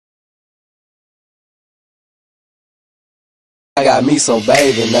I got me some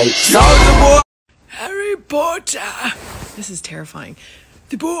bathing Nate. Soldier boy. Harry Potter. This is terrifying.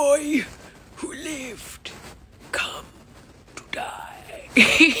 The boy who lived come to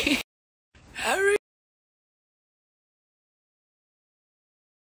die. Harry.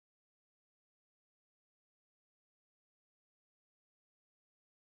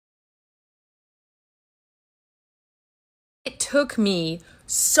 It took me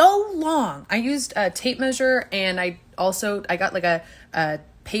so long. I used a tape measure, and I got like a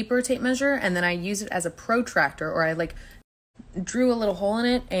paper tape measure, and then I used it as a protractor, or I like drew a little hole in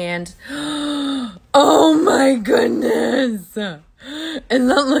it, and oh my goodness! And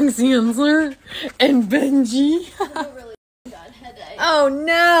that Lexi Ansler and Benji. Oh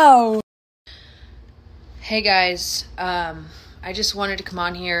no! Hey guys, I just wanted to come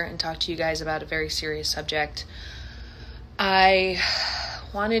on here and talk to you guys about a very serious subject. I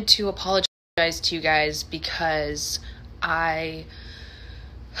wanted to apologize to you guys because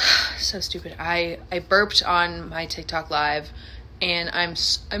so stupid. I burped on my TikTok live, and I'm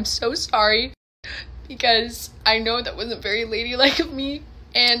so sorry because I know that wasn't very ladylike of me,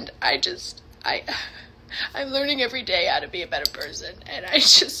 and I'm learning every day how to be a better person, and I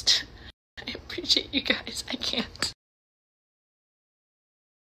appreciate you guys. I can't.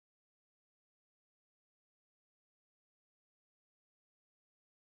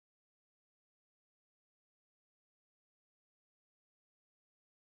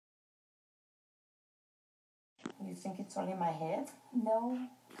 You think it's only my head? No,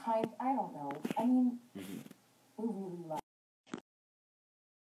 I don't know. I mean, we really love